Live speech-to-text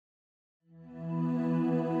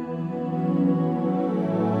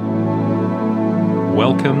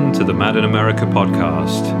Welcome to the Mad in America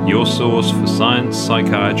podcast, your source for science,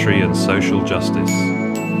 psychiatry, and social justice.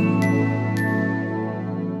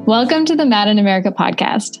 Welcome to the Mad in America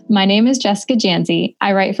podcast. My name is Jessica Janzi.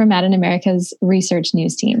 I write for Mad in America's research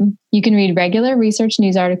news team. You can read regular research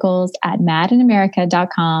news articles at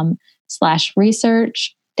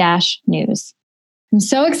madinamerica.com/research-news. I'm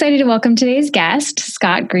so excited to welcome today's guest,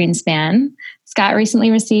 Scott Greenspan. Scott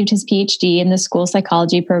recently received his PhD in the school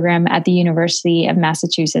psychology program at the University of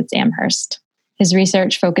Massachusetts Amherst. His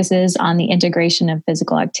research focuses on the integration of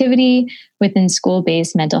physical activity within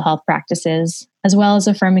school-based mental health practices, as well as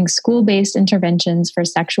affirming school-based interventions for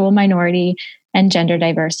sexual minority and gender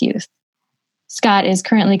diverse youth. Scott is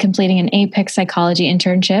currently completing an APIC psychology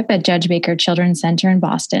internship at Judge Baker Children's Center in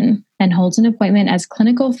Boston and holds an appointment as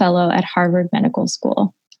clinical fellow at Harvard Medical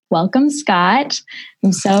School. Welcome, Scott.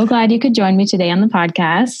 I'm so glad you could join me today on the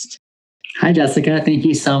podcast. Hi, Jessica. Thank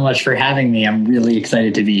you so much for having me. I'm really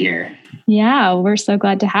excited to be here. Yeah, we're so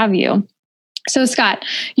glad to have you. So, Scott,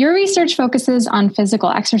 your research focuses on physical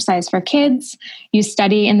exercise for kids. You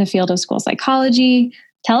study in the field of school psychology.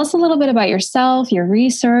 Tell us a little bit about yourself, your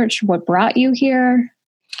research, what brought you here.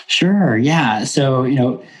 Sure. Yeah.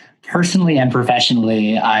 So, personally and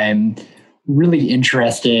professionally, I'm really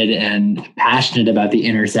interested and passionate about the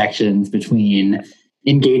intersections between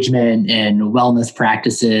engagement in wellness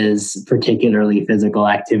practices, particularly physical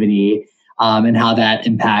activity, and how that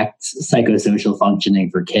impacts psychosocial functioning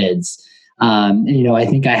for kids. I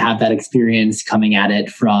think I have that experience coming at it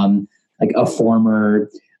from like a former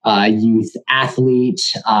youth athlete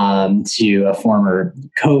to a former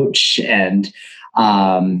coach and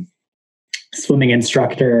swimming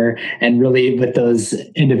instructor, and really with those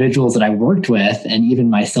individuals that I worked with, and even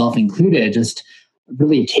myself included, just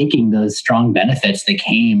really taking those strong benefits that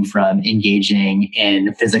came from engaging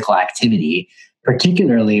in physical activity.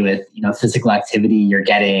 Particularly with physical activity, you're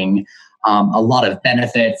getting a lot of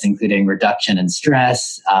benefits, including reduction in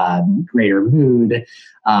stress, greater mood,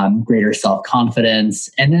 greater self-confidence,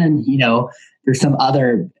 and then there's some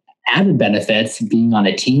other added benefits, being on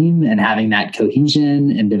a team and having that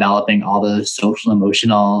cohesion and developing all those social,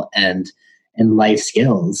 emotional, and life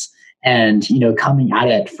skills. And coming at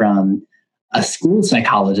it from a school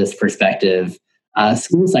psychologist perspective,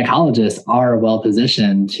 school psychologists are well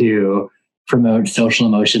positioned to promote social,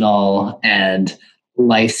 emotional, and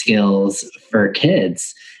life skills for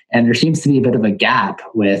kids. And there seems to be a bit of a gap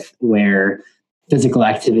with where physical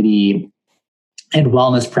activity and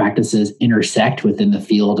wellness practices intersect within the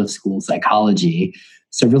field of school psychology.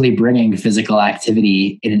 So really bringing physical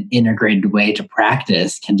activity in an integrated way to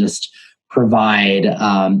practice can just provide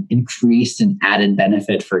increased and added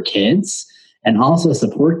benefit for kids, and also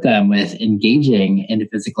support them with engaging in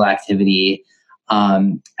physical activity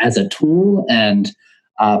as a tool and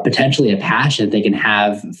potentially a passion they can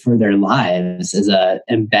have for their lives as an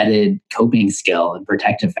embedded coping skill and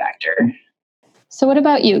protective factor. So what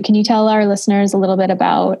about you? Can you tell our listeners a little bit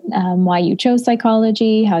about why you chose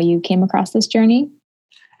psychology, how you came across this journey?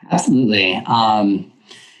 Absolutely. I've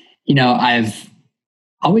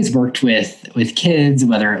always worked with kids,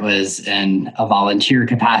 whether it was in a volunteer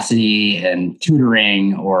capacity and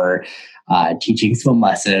tutoring or teaching swim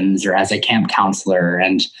lessons or as a camp counselor.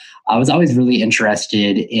 And I was always really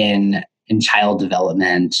interested in child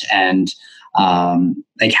development and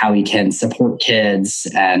like how we can support kids.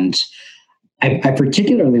 And I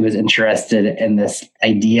particularly was interested in this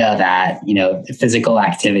idea that, physical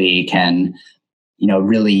activity can,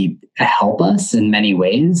 really help us in many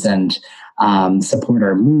ways and support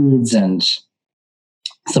our moods and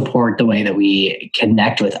support the way that we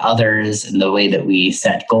connect with others and the way that we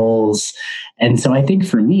set goals. And so I think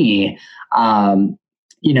for me, I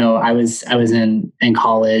was in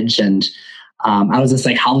college, and I was a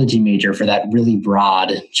psychology major for that really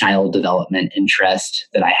broad child development interest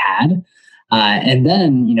that I had. And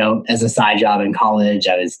then, as a side job in college,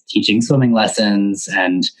 I was teaching swimming lessons,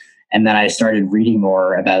 and then I started reading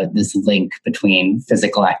more about this link between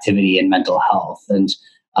physical activity and mental health. And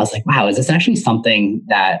I was like, wow, is this actually something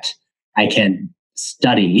that I can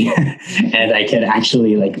study and I can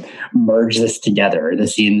actually merge this together?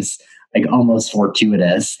 This seems like almost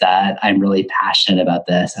fortuitous that I'm really passionate about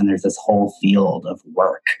this, and there's this whole field of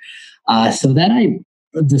work. So then I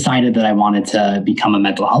decided that I wanted to become a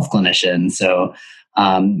mental health clinician. So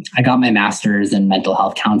I got my master's in mental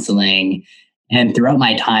health counseling. And throughout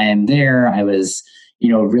my time there, I was,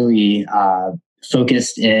 really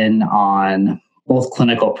focused in on both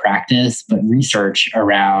clinical practice, but research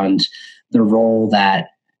around the role that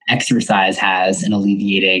exercise has in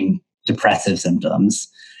alleviating depressive symptoms.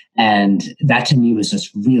 And that to me was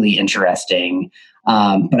just really interesting.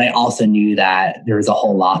 But I also knew that there was a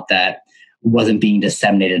whole lot that wasn't being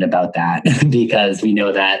disseminated about that because we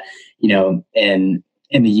know that,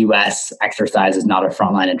 in the US, exercise is not a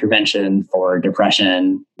frontline intervention for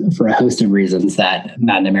depression for a host of reasons that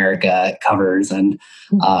Mad in America covers, and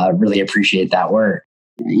really appreciate that work.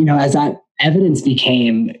 As that evidence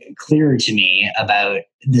became clearer to me about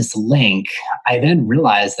this link, I then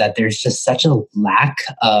realized that there's just such a lack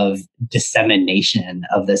of dissemination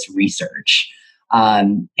of this research.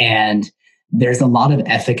 And there's a lot of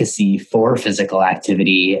efficacy for physical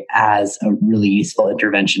activity as a really useful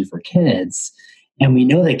intervention for kids. And we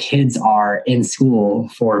know that kids are in school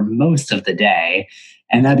for most of the day,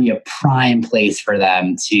 and that'd be a prime place for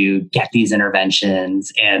them to get these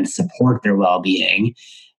interventions and support their well-being.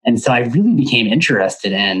 And so I really became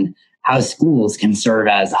interested in how schools can serve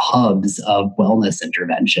as hubs of wellness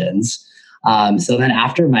interventions. So then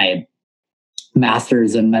after my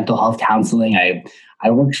master's in mental health counseling,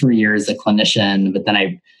 I worked for years as a clinician, but then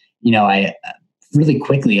I really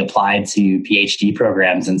quickly applied to PhD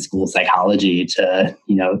programs in school psychology to,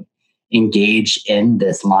 engage in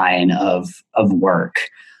this line of work.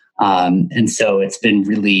 And so it's been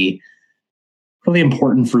really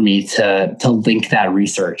important for me to link that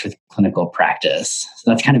research with clinical practice.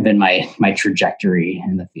 So that's kind of been my trajectory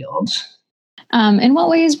in the field. In what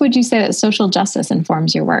ways would you say that social justice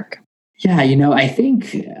informs your work? Yeah, I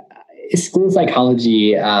think school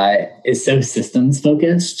psychology is so systems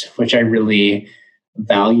focused, which I really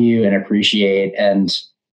value and appreciate. And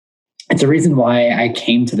it's a reason why I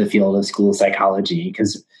came to the field of school psychology,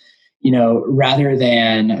 because, rather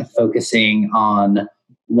than focusing on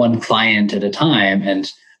one client at a time,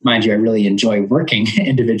 and mind you, I really enjoy working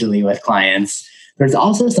individually with clients, there's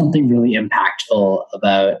also something really impactful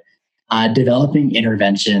about developing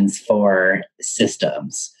interventions for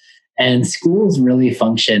systems. And schools really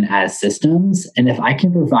function as systems. And if I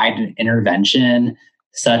can provide an intervention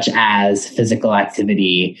such as physical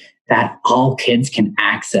activity that all kids can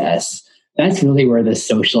access, that's really where the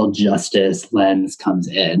social justice lens comes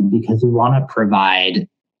in, because we want to provide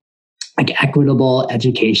equitable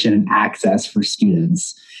education and access for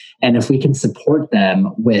students. And if we can support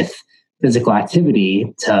them with physical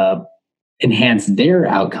activity to enhance their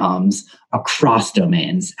outcomes across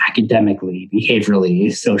domains, academically,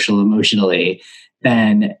 behaviorally, social, emotionally,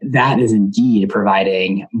 then that is indeed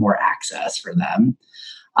providing more access for them.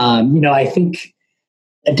 I think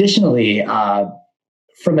additionally,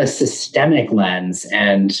 from a systemic lens,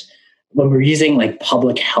 and when we're using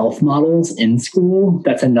public health models in school,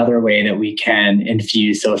 that's another way that we can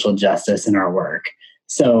infuse social justice in our work.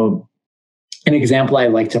 So an example I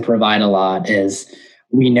like to provide a lot is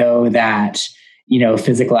we know that,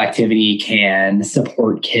 physical activity can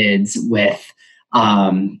support kids with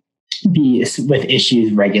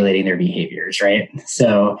issues regulating their behaviors, right?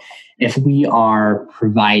 So if we are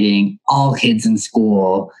providing all kids in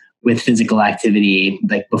school with physical activity,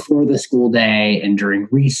 before the school day and during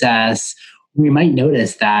recess, we might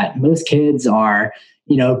notice that most kids are,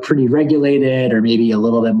 pretty regulated, or maybe a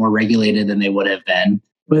little bit more regulated than they would have been.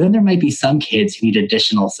 But then there might be some kids who need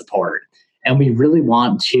additional support. And we really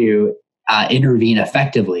want to intervene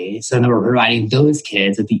effectively so that we're providing those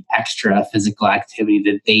kids with the extra physical activity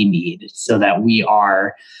that they need, so that we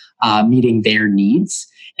are meeting their needs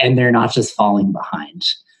and they're not just falling behind.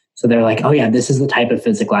 So they're like, oh yeah, this is the type of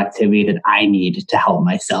physical activity that I need to help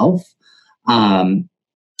myself. An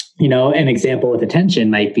example with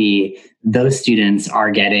attention might be those students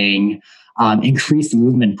are getting increased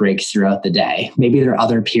movement breaks throughout the day. Maybe their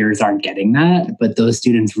other peers aren't getting that, but those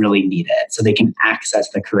students really need it so they can access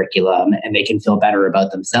the curriculum and they can feel better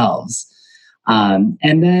about themselves. And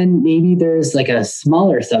then maybe there's a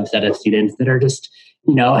smaller subset of students that are just,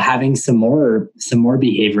 having some more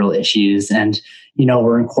behavioral issues, and,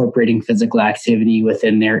 we're incorporating physical activity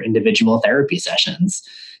within their individual therapy sessions.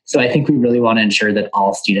 So I think we really want to ensure that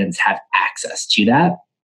all students have access to that.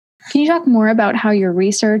 Can you talk more about how your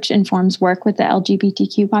research informs work with the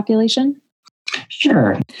LGBTQ population?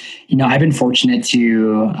 Sure. I've been fortunate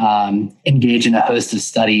to engage in a host of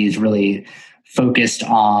studies really focused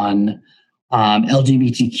on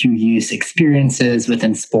LGBTQ use experiences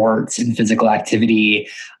within sports and physical activity,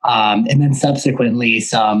 and then subsequently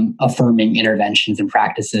some affirming interventions and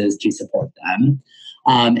practices to support them.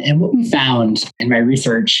 And what we found in my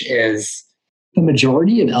research is the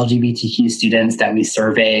majority of LGBTQ students that we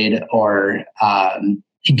surveyed or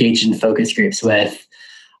engaged in focus groups with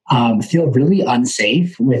feel really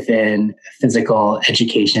unsafe within physical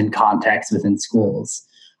education contexts within schools.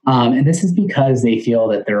 And this is because they feel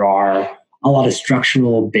that there are a lot of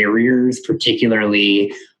structural barriers,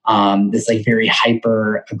 particularly this like very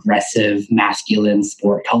hyper aggressive masculine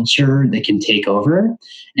sport culture that can take over,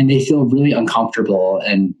 and they feel really uncomfortable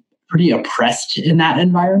and pretty oppressed in that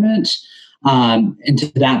environment. And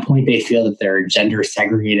to that point, they feel that there are gender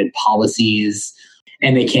segregated policies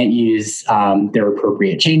and they can't use their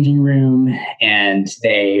appropriate changing room. And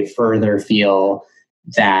they further feel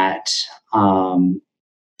that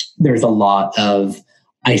there's a lot of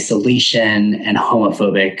isolation and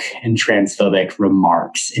homophobic and transphobic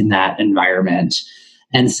remarks in that environment.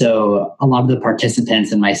 And so a lot of the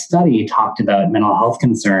participants in my study talked about mental health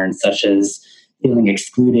concerns such as feeling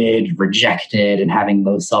excluded, rejected, and having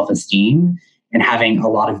low self-esteem, and having a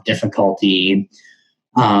lot of difficulty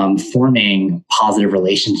forming positive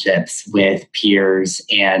relationships with peers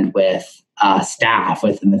and with staff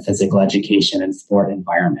within the physical education and sport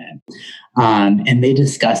environment. And they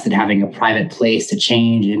discussed that having a private place to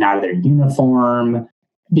change in and out of their uniform,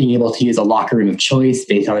 being able to use a locker room of choice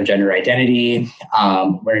based on their gender identity,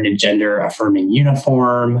 wearing a gender affirming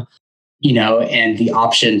uniform, and the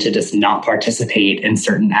option to just not participate in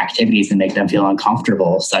certain activities that make them feel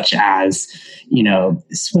uncomfortable, such as,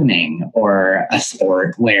 swimming or a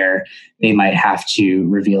sport where they might have to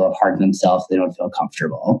reveal a part of themselves they don't feel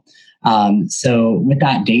comfortable. So with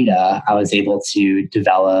that data, I was able to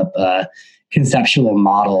develop a conceptual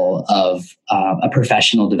model of a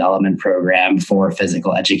professional development program for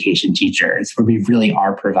physical education teachers, where we really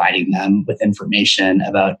are providing them with information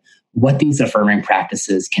about what these affirming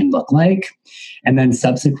practices can look like, and then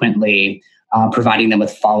subsequently providing them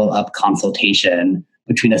with follow-up consultation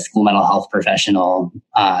between a school mental health professional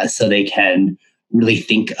so they can really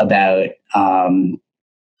think about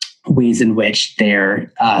ways in which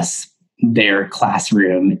their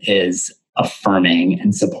classroom is affirming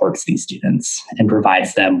and supports these students and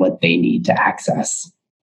provides them what they need to access.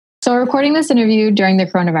 So we're recording this interview during the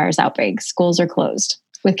coronavirus outbreak. Schools are closed.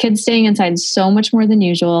 With kids staying inside so much more than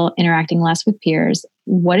usual, interacting less with peers,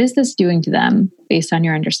 what is this doing to them based on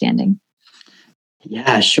your understanding?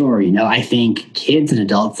 Yeah, sure. I think kids and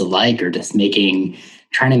adults alike are just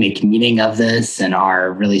trying to make meaning of this and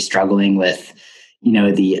are really struggling with,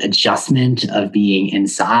 the adjustment of being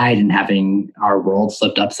inside and having our world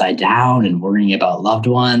flipped upside down and worrying about loved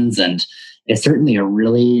ones. And it's certainly a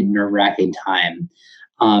really nerve-wracking time.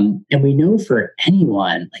 And we know for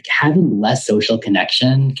anyone, like having less social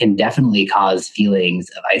connection can definitely cause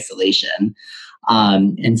feelings of isolation.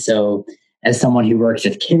 And so as someone who works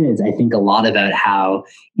with kids, I think a lot about how,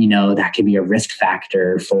 that can be a risk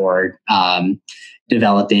factor for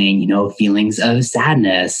developing, feelings of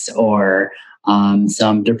sadness or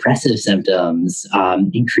some depressive symptoms,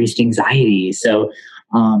 increased anxiety. So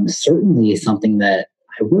certainly something that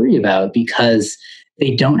I worry about because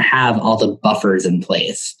they don't have all the buffers in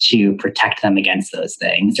place to protect them against those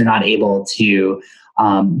things. They're not able to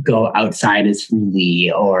go outside as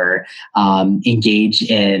freely or engage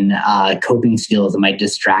in coping skills that might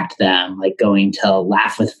distract them, like going to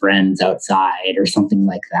laugh with friends outside or something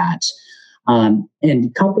like that.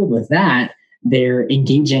 And coupled with that, they're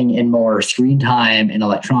engaging in more screen time and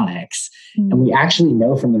electronics. Mm-hmm. And we actually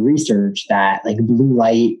know from the research that like blue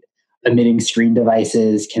light emitting screen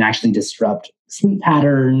devices can actually disrupt sleep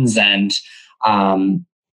patterns and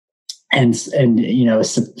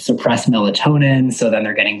suppress melatonin. So then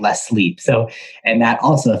they're getting less sleep. So, and that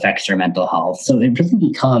also affects your mental health. So it really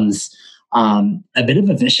becomes a bit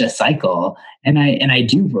of a vicious cycle. And I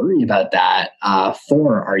do worry about that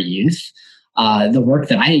for our youth. The work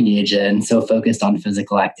that I engage in, so focused on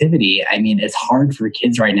physical activity, it's hard for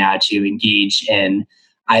kids right now to engage in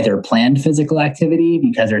either planned physical activity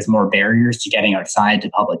because there's more barriers to getting outside to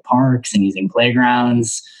public parks and using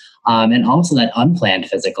playgrounds. And also that unplanned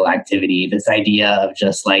physical activity, this idea of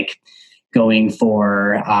just like going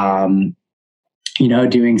for,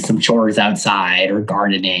 doing some chores outside or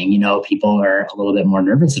gardening. People are a little bit more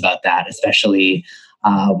nervous about that, especially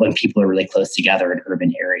when people are really close together in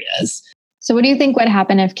urban areas. So what do you think would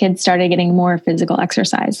happen if kids started getting more physical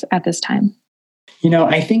exercise at this time?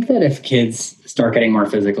 I think that if kids start getting more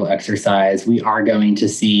physical exercise, we are going to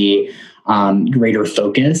see greater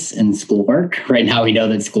focus in schoolwork. Right now, we know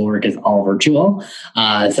that schoolwork is all virtual.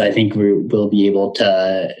 So I think we'll be able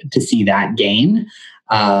to see that gain.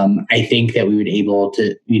 I think that we'd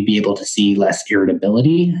be able to see less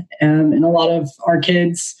irritability in a lot of our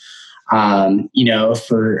kids. For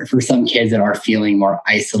some kids that are feeling more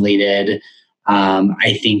isolated,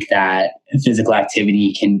 I think that physical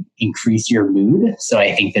activity can increase your mood. So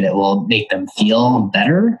I think that it will make them feel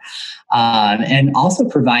better and also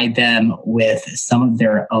provide them with some of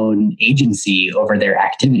their own agency over their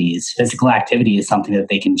activities. Physical activity is something that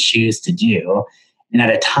they can choose to do. And at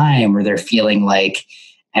a time where they're feeling like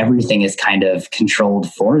everything is kind of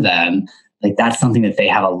controlled for them, like that's something that they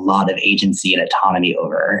have a lot of agency and autonomy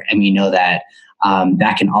over. And we know that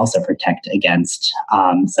that can also protect against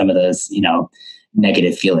some of those,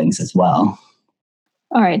 negative feelings as well.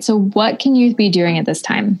 All right. So what can youth be doing at this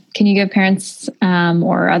time? Can you give parents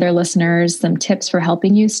or other listeners some tips for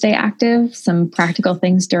helping youth stay active, some practical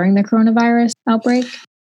things during the coronavirus outbreak?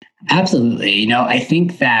 Absolutely. I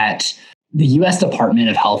think that the U.S. Department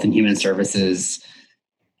of Health and Human Services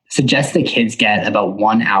suggests that kids get about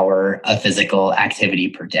 1 hour of physical activity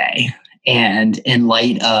per day. And in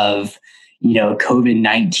light of,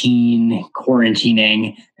 COVID-19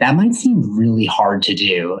 quarantining, that might seem really hard to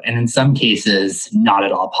do. And in some cases, not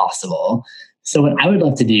at all possible. So what I would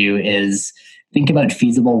love to do is think about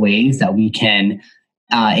feasible ways that we can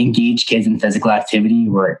engage kids in physical activity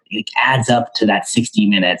where it adds up to that 60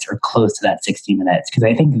 minutes or close to that 60 minutes, because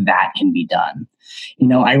I think that can be done.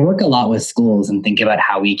 I work a lot with schools and think about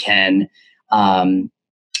how we can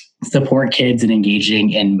support kids in engaging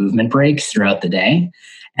in movement breaks throughout the day.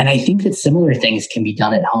 And I think that similar things can be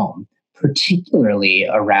done at home, particularly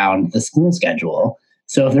around the school schedule.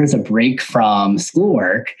 So if there's a break from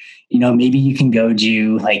schoolwork, maybe you can go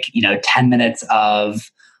do 10 minutes of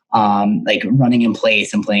running in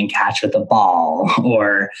place and playing catch with a ball,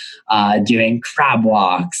 or doing crab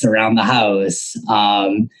walks around the house.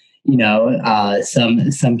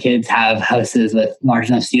 Some kids have houses with large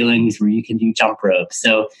enough ceilings where you can do jump ropes.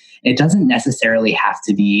 So it doesn't necessarily have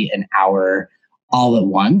to be an hour all at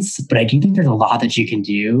once, but I do think there's a lot that you can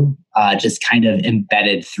do just kind of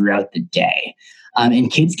embedded throughout the day.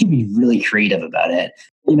 And kids can be really creative about it.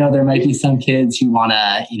 There might be some kids who want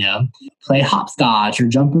to, play hopscotch or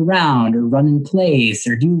jump around or run in place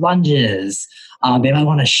or do lunges. They might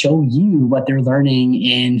want to show you what they're learning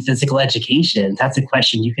in physical education. That's a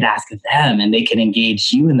question you could ask of them, and they can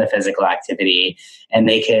engage you in the physical activity, and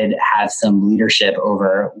they could have some leadership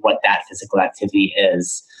over what that physical activity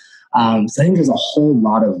is. So I think there's a whole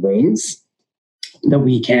lot of ways that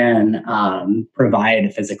we can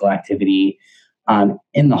provide physical activity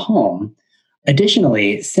in the home.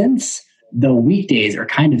 Additionally, since the weekdays are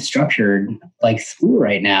kind of structured like school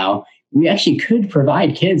right now, we actually could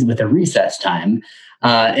provide kids with a recess time.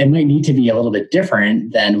 It might need to be a little bit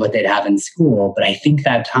different than what they'd have in school, but I think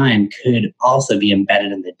that time could also be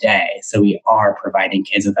embedded in the day. So we are providing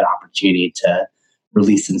kids with that opportunity to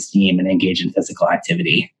release some steam and engage in physical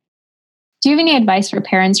activity. Do you have any advice for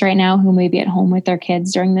parents right now who may be at home with their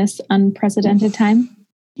kids during this unprecedented time?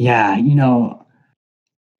 Yeah,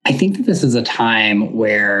 I think that this is a time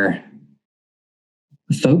where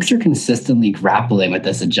folks are consistently grappling with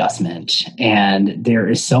this adjustment, and there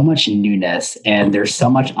is so much newness and there's so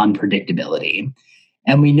much unpredictability.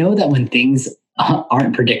 And we know that when things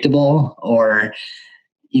aren't predictable, or,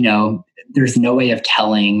 there's no way of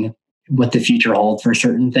telling what the future holds for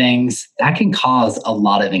certain things, that can cause a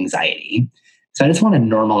lot of anxiety. So I just want to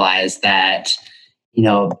normalize that,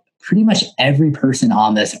 pretty much every person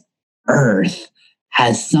on this earth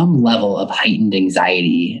has some level of heightened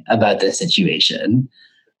anxiety about this situation.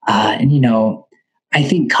 I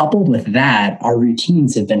think coupled with that, our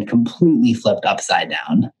routines have been completely flipped upside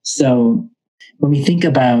down. So when we think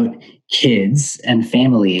about kids and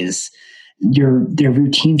families, their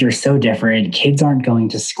routines are so different. Kids aren't going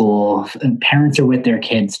to school. Parents are with their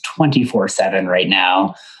kids 24/7 right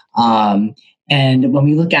now. And when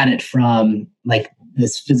we look at it from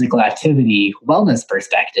this physical activity wellness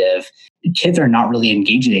perspective, kids are not really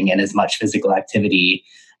engaging in as much physical activity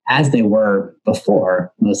as they were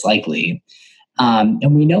before, most likely.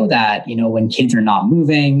 And we know that, when kids are not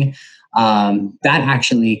moving, that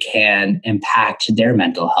actually can impact their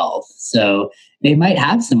mental health. So they might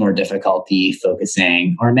have some more difficulty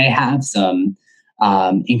focusing, or may have some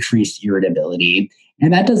increased irritability.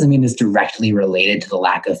 And that doesn't mean it's directly related to the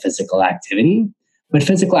lack of physical activity, but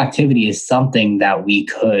physical activity is something that we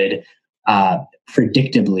could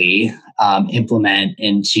predictably implement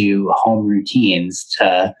into home routines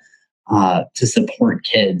to support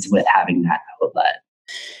kids with having that outlet.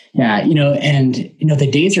 Yeah, the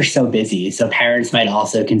days are so busy. So parents might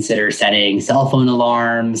also consider setting cell phone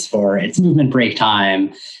alarms for its movement break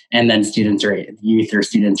time. And then students are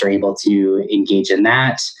able to engage in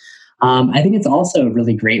that. I think it's also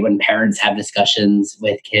really great when parents have discussions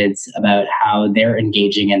with kids about how they're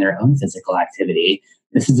engaging in their own physical activity.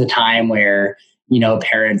 This is a time where,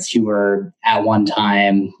 parents who were at one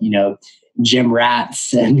time, gym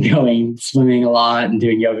rats and going swimming a lot and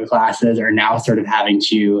doing yoga classes are now sort of having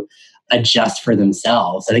to adjust for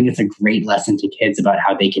themselves. I think it's a great lesson to kids about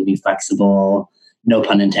how they can be flexible, no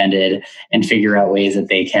pun intended, and figure out ways that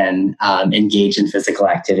they can engage in physical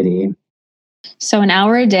activity. So an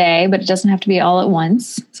hour a day, but it doesn't have to be all at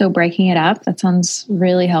once. So breaking it up, that sounds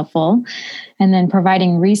really helpful. And then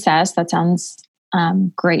providing recess, that sounds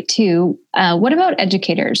great too. What about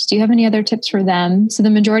educators? Do you have any other tips for them? So the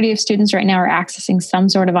majority of students right now are accessing some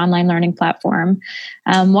sort of online learning platform.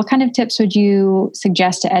 What kind of tips would you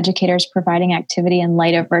suggest to educators providing activity in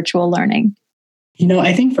light of virtual learning?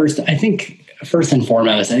 I think first and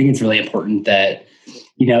foremost, I think it's really important that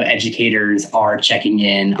educators are checking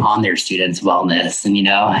in on their students' wellness and,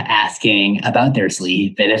 asking about their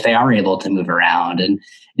sleep and if they are able to move around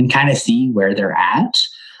and kind of see where they're at.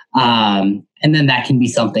 And then that can be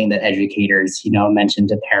something that educators, mention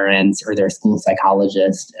to parents or their school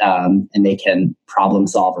psychologist, and they can problem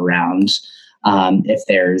solve around if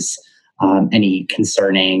there's any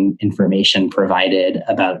concerning information provided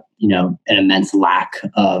about, an immense lack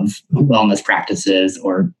of wellness practices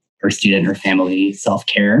or student or family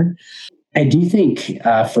self-care. I do think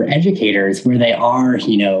for educators where they are,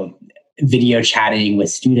 video chatting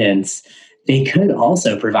with students, they could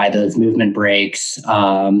also provide those movement breaks,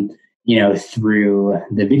 through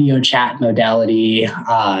the video chat modality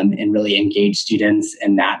and really engage students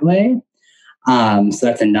in that way. So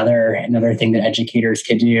that's another thing that educators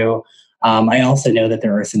could do. I also know that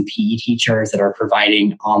there are some PE teachers that are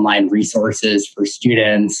providing online resources for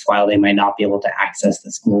students while they might not be able to access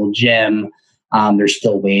the school gym. There's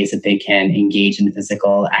still ways that they can engage in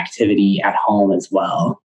physical activity at home as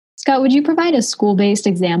well. Scott, would you provide a school-based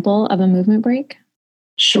example of a movement break?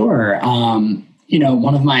 Sure.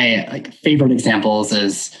 One of my favorite examples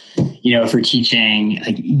is, for teaching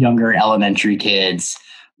younger elementary kids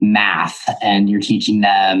math, and you're teaching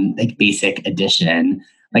them basic addition.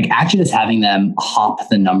 Actually just having them hop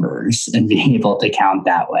the numbers and being able to count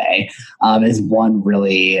that way is one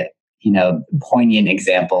really, poignant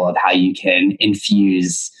example of how you can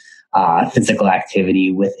infuse physical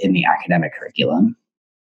activity within the academic curriculum.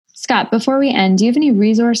 Scott, before we end, do you have any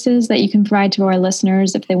resources that you can provide to our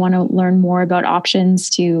listeners if they want to learn more about options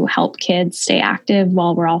to help kids stay active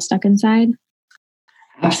while we're all stuck inside?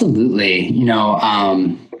 Absolutely.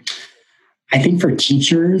 I think for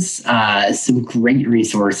teachers, some great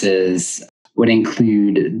resources would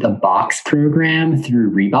include the Box program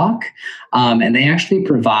through Reebok. And they actually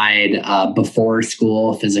provide before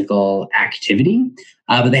school physical activity,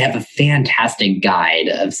 but they have a fantastic guide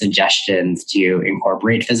of suggestions to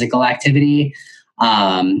incorporate physical activity.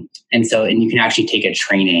 And you can actually take a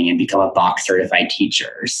training and become a Box certified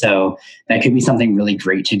teacher. So that could be something really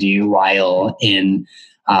great to do while in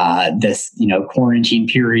this quarantine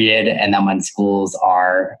period, and then when schools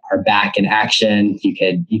are back in action, you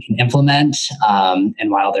can implement.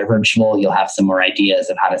 And while they're virtual, you'll have some more ideas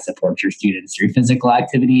of how to support your students through physical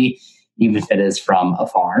activity, even if it is from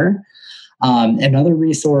afar. Another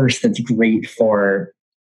resource that's great for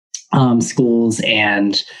schools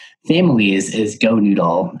and families is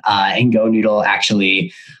GoNoodle, and GoNoodle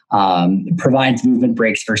actually provides movement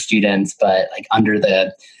breaks for students, but under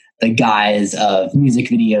the guise of music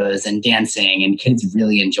videos and dancing, and kids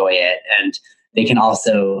really enjoy it. And they can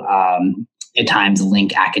also at times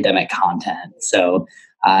link academic content. So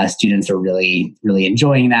students are really, really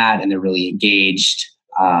enjoying that, and they're really engaged.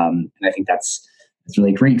 And I think that's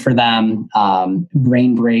really great for them.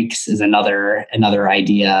 Brain breaks is another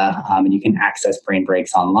idea, and you can access brain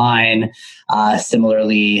breaks online.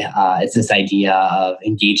 Similarly, it's this idea of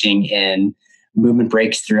engaging in movement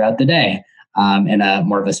breaks throughout the day. In a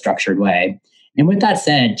more of a structured way. And with that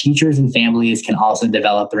said, teachers and families can also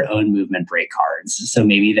develop their own movement break cards. So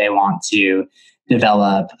maybe they want to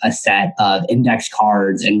develop a set of index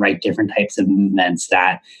cards and write different types of movements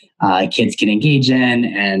that kids can engage in.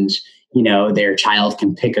 And, their child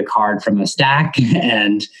can pick a card from a stack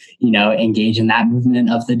and, engage in that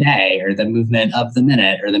movement of the day or the movement of the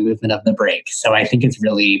minute or the movement of the break. So I think it's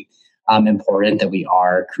really important that we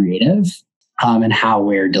are creative and how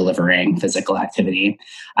we're delivering physical activity.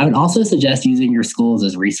 I would also suggest using your schools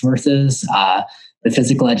as resources. The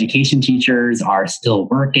physical education teachers are still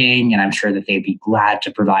working, and I'm sure that they'd be glad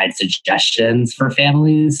to provide suggestions for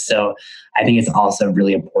families. So I think it's also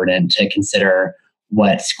really important to consider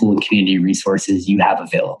what school and community resources you have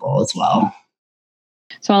available as well.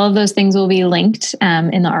 So all of those things will be linked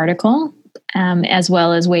in the article. As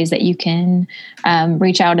well as ways that you can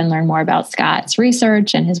reach out and learn more about Scott's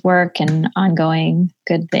research and his work and ongoing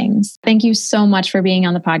good things. Thank you so much for being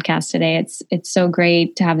on the podcast today. It's so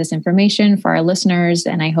great to have this information for our listeners,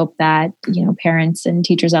 and I hope that parents and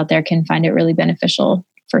teachers out there can find it really beneficial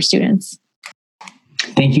for students.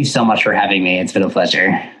 Thank you so much for having me. It's been a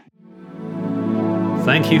pleasure.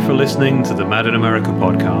 Thank you for listening to the Mad in America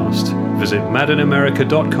podcast. Visit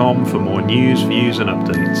madinamerica.com for more news, views, and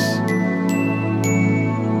updates.